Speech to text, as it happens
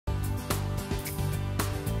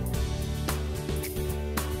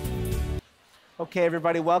Okay,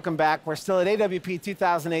 everybody, welcome back. We're still at AWP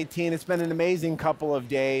 2018. It's been an amazing couple of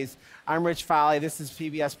days. I'm Rich Fowley. This is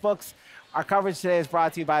PBS Books. Our coverage today is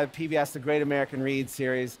brought to you by the PBS The Great American Read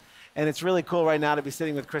series. And it's really cool right now to be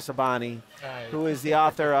sitting with Chris Abani, who is the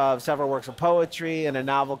author of several works of poetry and a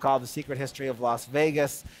novel called The Secret History of Las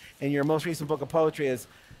Vegas. And your most recent book of poetry is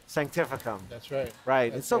Sanctificum. That's right.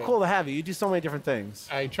 Right. That's it's so right. cool to have you. You do so many different things.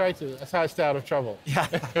 I try to. That's how I stay out of trouble. Yeah.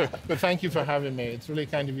 But thank you for having me. It's really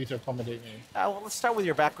kind of you to accommodate me. Well, let's start with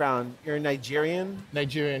your background. You're Nigerian.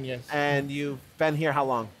 Nigerian, yes. And you've been here how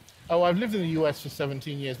long? Oh, I've lived in the U.S. for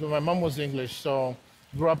 17 years, but my mom was English, so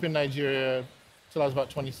grew up in Nigeria till I was about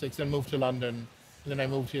 26, then moved to London, and then I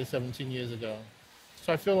moved here 17 years ago.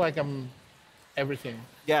 So I feel like I'm everything.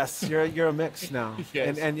 Yes, you're a mix now.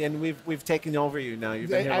 Yes. And we've taken over you now. You've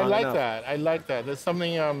been here long like enough. that. I like that. There's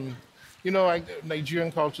something,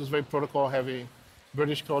 Nigerian culture is very protocol heavy.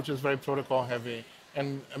 British culture is very protocol heavy.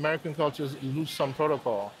 And American culture is lose some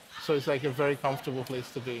protocol. So it's like a very comfortable place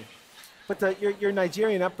to be. But your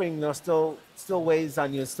Nigerian upbringing, though, still weighs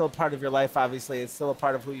on you. It's still part of your life, obviously. It's still a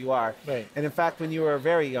part of who you are. Right. And in fact, when you were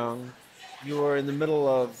very young, you were in the middle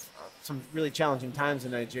of some really challenging times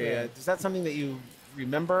in Nigeria. Yeah. Is that something that you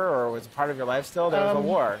remember or was a part of your life still? There was a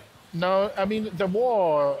war. No, I mean, the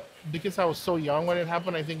war, because I was so young when it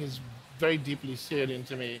happened, I think is very deeply seared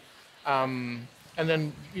into me. And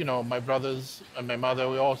then, my brothers and my mother,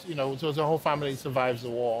 we all, so the whole family survives the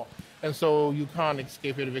war. And so you can't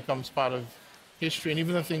escape it. It becomes part of history. And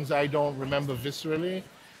even the things I don't remember viscerally,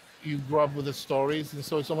 you grow up with the stories. And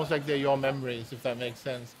so it's almost like they're your memories, if that makes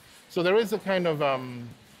sense. So there is a kind of,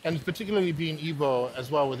 and particularly being Igbo as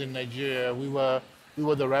well within Nigeria, we were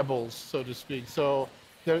the rebels, so to speak. So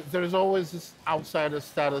there's always this outsider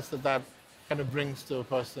status that kind of brings to a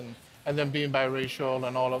person. And then being biracial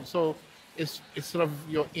and all of, so it's sort of,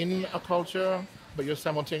 you're in a culture, but you're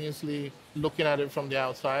simultaneously looking at it from the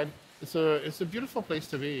outside. It's a beautiful place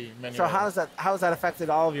to be. In many So ways. how has that affected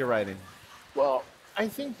all of your writing? Well, I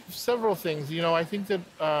think several things. I think that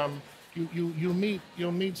you'll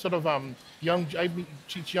meet sort of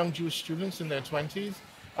teach young Jewish students in their 20s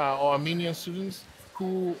or Armenian students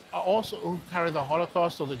who carry the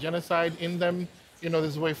Holocaust or the genocide in them.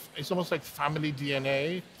 There's a way. It's almost like family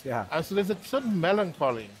DNA. Yeah. And so there's a certain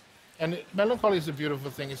melancholy, and melancholy is a beautiful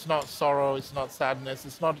thing. It's not sorrow. It's not sadness.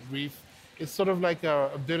 It's not grief. It's sort of like a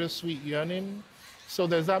bittersweet yearning. So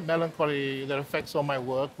there's that melancholy that affects all my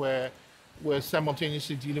work where we're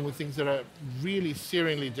simultaneously dealing with things that are really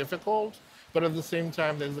searingly difficult, but at the same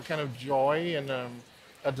time there's a kind of joy and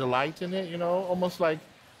a delight in it, almost like,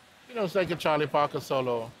 it's like a Charlie Parker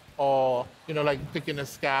solo or, like picking a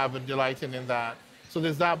scab and delighting in that. So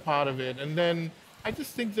there's that part of it. And then I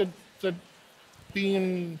just think that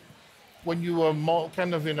being, when you were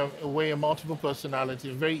kind of in a way a multiple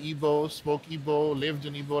personality, very Igbo, spoke Igbo, lived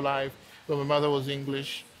an Igbo life, but my mother was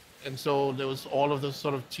English, and so there was all of the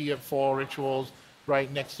sort of tea at 4 rituals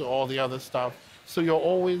right next to all the other stuff. So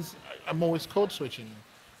I'm always code switching.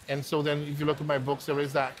 And so then if you look at my books, there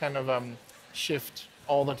is that kind of shift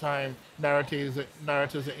all the time. Narratives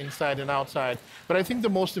are inside and outside. But I think the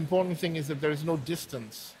most important thing is that there is no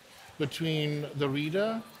distance between the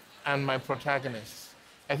reader and my protagonist.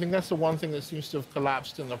 I think that's the one thing that seems to have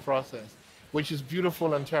collapsed in the process, which is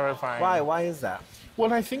beautiful and terrifying. Why? Why is that?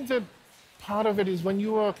 Well, I think that part of it is when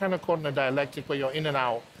you are kind of caught in a dialectic where you're in and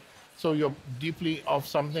out, so you're deeply of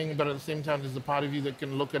something, but at the same time there's a part of you that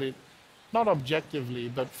can look at it, not objectively,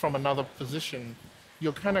 but from another position.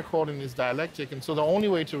 You're kind of caught in this dialectic, and so the only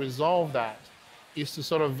way to resolve that is to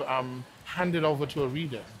sort of hand it over to a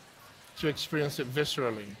reader to experience it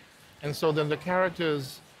viscerally. And so then the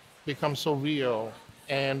characters become so real,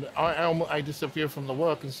 and I disappear from the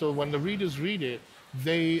work. And so when the readers read it,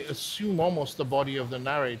 they assume almost the body of the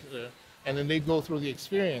narrator, and then they go through the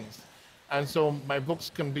experience. And so my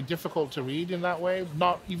books can be difficult to read in that way,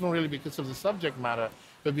 not even really because of the subject matter,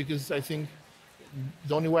 but because I think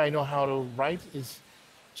the only way I know how to write is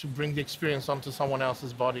to bring the experience onto someone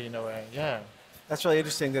else's body in a way. Yeah. That's really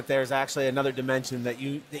interesting that there's actually another dimension that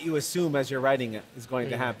you assume as you're writing it is going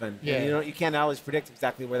to happen. Yeah. And you can't always predict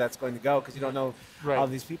exactly where that's going to go because you don't know all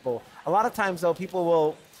these people. A lot of times, though, people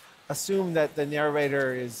will assume that the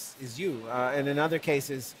narrator is you. And in other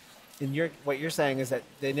cases, what you're saying is that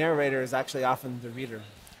the narrator is actually often the reader.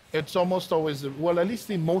 It's almost always, at least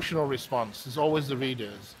the emotional response is always the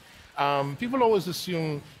reader's. People always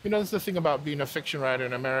assume, that's the thing about being a fiction writer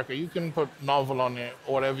in America. You can put novel on it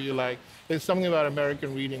or whatever you like. There's something about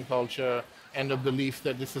American reading culture and the belief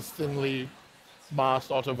that this is thinly masked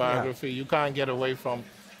autobiography you can't get away from.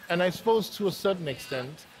 And I suppose to a certain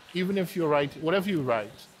extent, even if you write, whatever you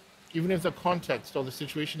write, even if the context or the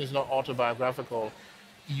situation is not autobiographical,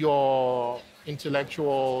 your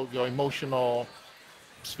intellectual, your emotional,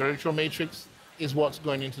 spiritual matrix is what's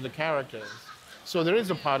going into the characters. So there is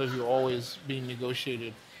a part of you always being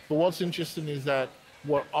negotiated. But what's interesting is that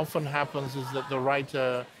what often happens is that the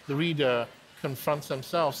writer, the reader, confronts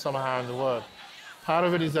themselves somehow in the work. Part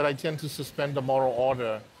of it is that I tend to suspend the moral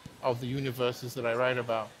order of the universes that I write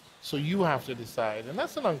about. So you have to decide. And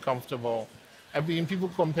that's an uncomfortable. I mean, people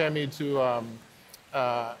compare me to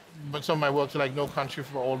but some of my work to like No Country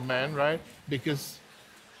for Old Men, right? Because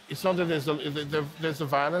it's not that there's a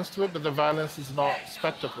violence to it, but the violence is not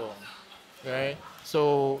spectacle, right?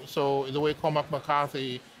 So the way Cormac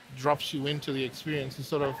McCarthy drops you into the experience is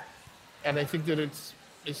sort of, and I think that it's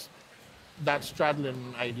that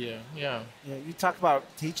straddling idea, yeah. Yeah, you talked about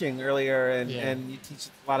teaching earlier, and, Yeah. and you teach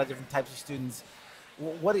a lot of different types of students.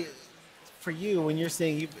 What do you, for you, when you're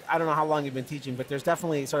seeing, I don't know how long you've been teaching, but there's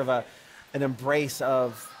definitely sort of an embrace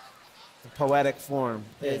of the poetic form.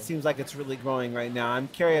 Yeah. It seems like it's really growing right now. I'm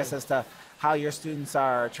curious as to how your students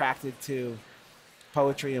are attracted to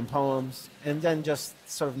poetry and poems, and then just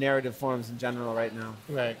sort of narrative forms in general right now.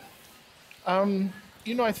 Right.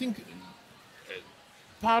 I think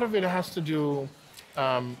part of it has to do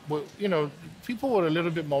with, people were a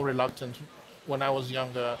little bit more reluctant when I was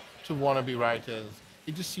younger to want to be writers.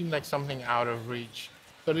 It just seemed like something out of reach.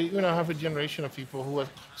 But, I have a generation of people who are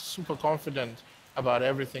super confident about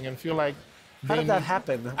everything and feel like How did that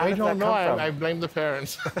happen? Where I did don't that know. come from? I blame the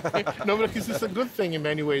parents. No, because it's a good thing in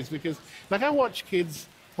many ways. Because, like, I watch kids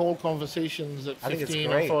hold conversations at I think it's 15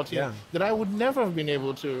 great, or 14 yeah. that I would never have been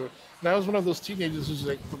able to. And I was one of those teenagers who's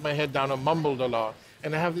like put my head down and mumbled a lot.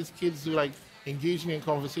 And I have these kids who like engage me in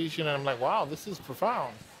conversation, and I'm like, wow, this is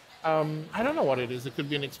profound. I don't know what it is. It could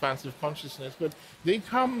be an expansive consciousness, but they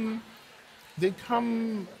come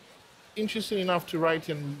interesting enough to write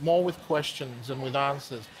in more with questions and with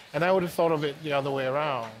answers. And I would have thought of it the other way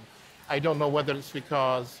around. I don't know whether it's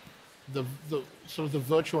because the sort of the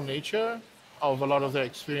virtual nature of a lot of their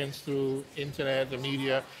experience through internet, the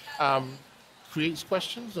media, creates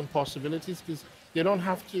questions and possibilities, because they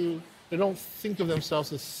don't think of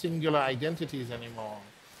themselves as singular identities anymore.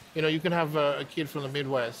 You can have a kid from the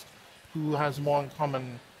Midwest who has more in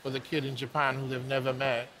common with a kid in Japan who they've never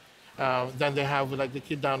met than they have with like the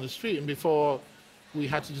kid down the street. And before, we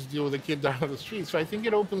had to just deal with the kid down the street. So I think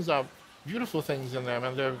it opens up beautiful things in them,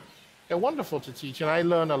 and they're wonderful to teach. And I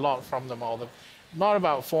learn a lot from them all. Not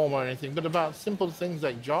about form or anything, but about simple things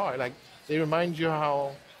like joy. Like they remind you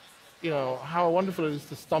how wonderful it is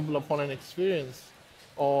to stumble upon an experience,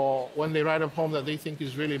 or when they write a poem that they think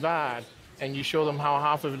is really bad, and you show them how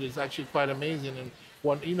half of it is actually quite amazing. And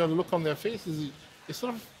the look on their faces, it's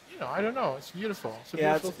sort of, I don't know, it's beautiful. It's a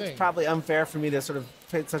beautiful thing. It's probably unfair for me to sort of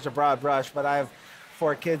paint such a broad brush, but I have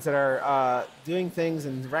 4 kids that are doing things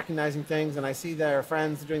and recognizing things, and I see their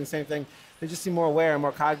friends doing the same thing. They just seem more aware and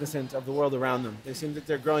more cognizant of the world around them. They seem that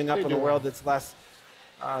they're growing up in a world that's less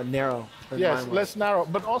narrow than mine was. Less narrow,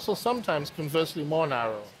 but also sometimes conversely more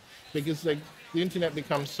narrow, because like the internet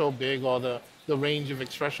becomes so big, or the range of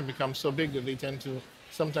expression becomes so big that they tend to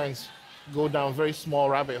sometimes go down very small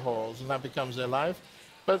rabbit holes, and that becomes their life.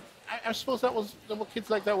 But I suppose there were kids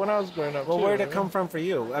like that when I was growing up. Well, too, where did it come from for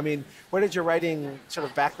you? I mean, where did your writing sort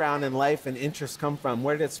of background in life and interests come from?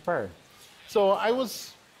 Where did it spur? So I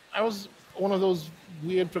was one of those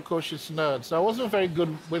weird, precocious nerds. So I wasn't very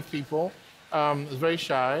good with people. I was very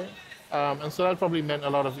shy. And so that probably meant a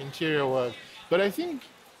lot of interior work. But I think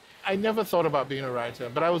I never thought about being a writer.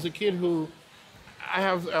 But I was a kid who, I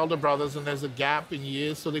have elder brothers, and there's a gap in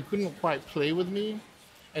years, so they couldn't quite play with me.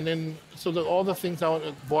 And then, so that all the things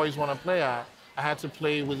boys want to play at, I had to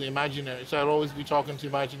play with the imaginary. So I'd always be talking to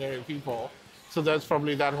imaginary people. So that's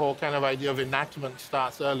probably that whole kind of idea of enactment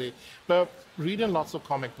starts early. But reading lots of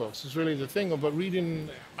comic books is really the thing. But reading,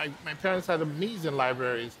 my parents had amazing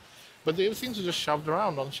libraries, but the things were just shoved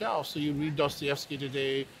around on shelves. So you read Dostoevsky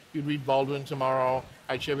today, you read Baldwin tomorrow,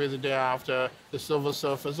 Achebe the day after, The Silver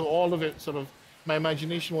Surfer. So all of it sort of, my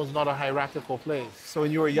imagination was not a hierarchical place. So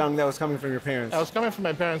when you were young, that was coming from your parents? I was coming from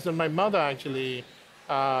my parents, and my mother actually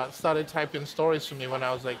started typing stories for me when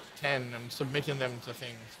I was like 10 and submitting them to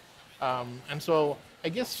things. And so I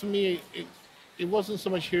guess for me, it wasn't so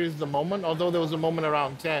much here is the moment, although there was a moment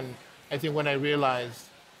around 10, I think, when I realized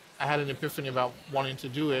I had an epiphany about wanting to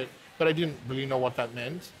do it, but I didn't really know what that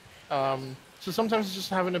meant. So sometimes it's just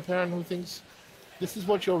having a parent who thinks, this is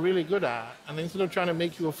what you're really good at, and instead of trying to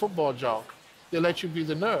make you a football jock, they let you be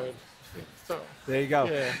the nerd. So, there you go.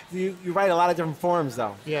 Yeah. You write a lot of different forms,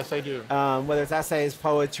 though. Yes, I do. Whether it's essays,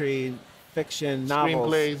 poetry, fiction,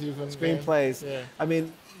 novels. Screenplays even. Screenplays. Yeah. I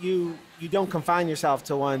mean, you don't confine yourself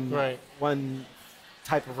to Right. one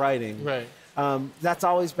type of writing. Right. That's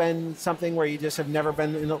always been something where you just have never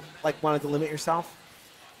been like wanted to limit yourself.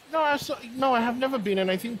 No, I have never been,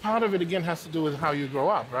 and I think part of it again has to do with how you grow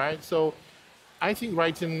up, right? So, I think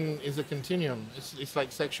writing is a continuum. It's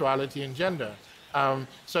like sexuality and gender.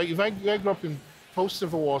 So if I grew up in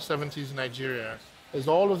post-Civil War 70s Nigeria, there's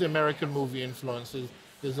all of the American movie influences.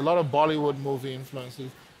 There's a lot of Bollywood movie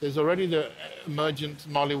influences. There's already the emergent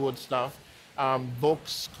Nollywood stuff,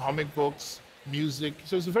 books, comic books, music.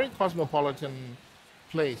 So it's a very cosmopolitan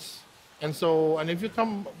place. And so, and if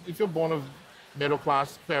you're born of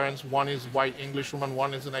middle-class parents, one is white Englishwoman,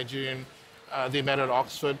 one is a Nigerian, they met at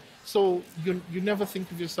Oxford. So you never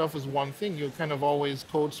think of yourself as one thing. You're kind of always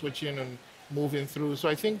code switching and moving through. So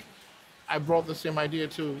I think I brought the same idea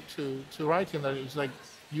to writing, that it was like,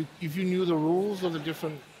 if you knew the rules of the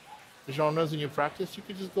different genres in your practice, you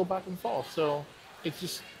could just go back and forth. So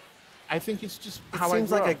I think it's just how I grew up. It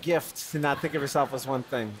seems like a gift to not think of yourself as one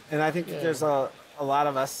thing. And I think that there's a lot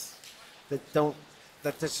of us that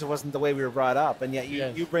this just wasn't the way we were brought up. And yet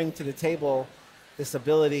you bring to the table this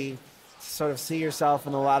ability to sort of see yourself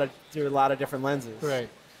in through a lot of different lenses. Right.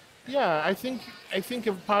 Yeah, I think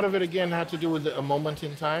a part of it again had to do with a moment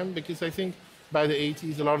in time, because I think by the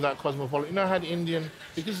 80s, a lot of that cosmopolitan, I had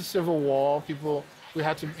because of Civil War, we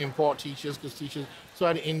had to import teachers so I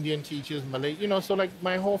had Indian teachers, Malay, so like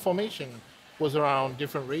my whole formation was around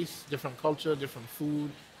different race, different culture, different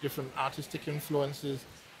food, different artistic influences.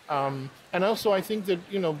 And also I think that,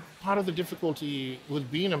 part of the difficulty with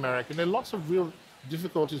being American, there are lots of real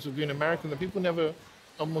difficulties with being American that people never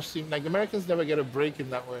almost seem, like Americans never get a break in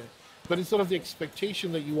that way. But it's sort of the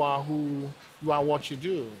expectation that you are who you are, what you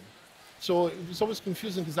do. So it's always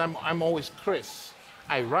confusing because I'm always Chris.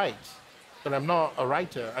 I write, but I'm not a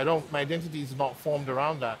writer. My identity is not formed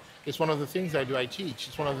around that. It's one of the things I do. I teach.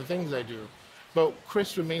 It's one of the things I do. But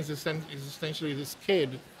Chris remains is essentially this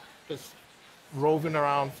kid that's roving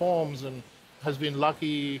around forums and has been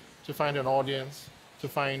lucky to find an audience, to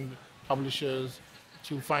find publishers,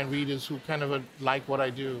 to find readers who kind of like what I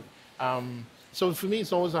do. So for me,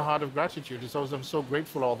 it's always a heart of gratitude. It's always, I'm so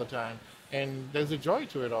grateful all the time. And there's a joy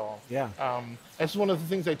to it all. Yeah. That's one of the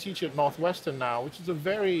things I teach at Northwestern now, which is a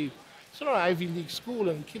very sort of Ivy League school,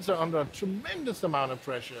 and kids are under a tremendous amount of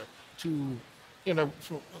pressure to,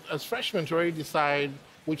 as freshmen, to already decide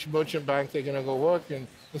which merchant bank they're going to go work in.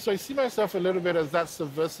 And so I see myself a little bit as that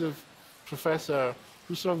subversive professor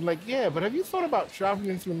who's sort of like, yeah, but have you thought about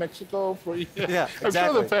traveling through Mexico for a year? Yeah, exactly.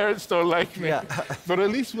 I'm sure the parents don't like me. Yeah. But at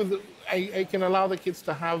least I can allow the kids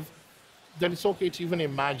to have, that it's okay to even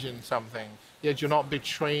imagine something, yet you're not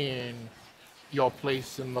betraying your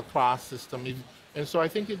place in the class system. And so I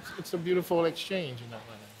think it's a beautiful exchange in that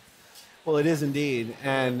way. Well, it is indeed.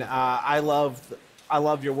 And I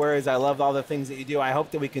love your words. I love all the things that you do. I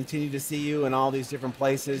hope that we continue to see you in all these different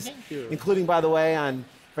places. Thank you. Including, by the way,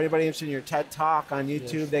 for anybody interested in your TED Talk on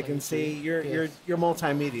YouTube, they can see you're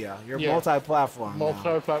multimedia. You're multi-platform.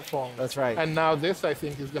 Multi-platform. That's right. And now this, I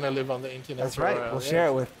think, is going to live on the internet. That's right. We'll share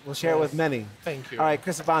it with many. Thank you. All right,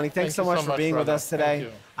 Chris Abani, thanks so much for being with us today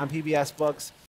Thank you. on PBS Books.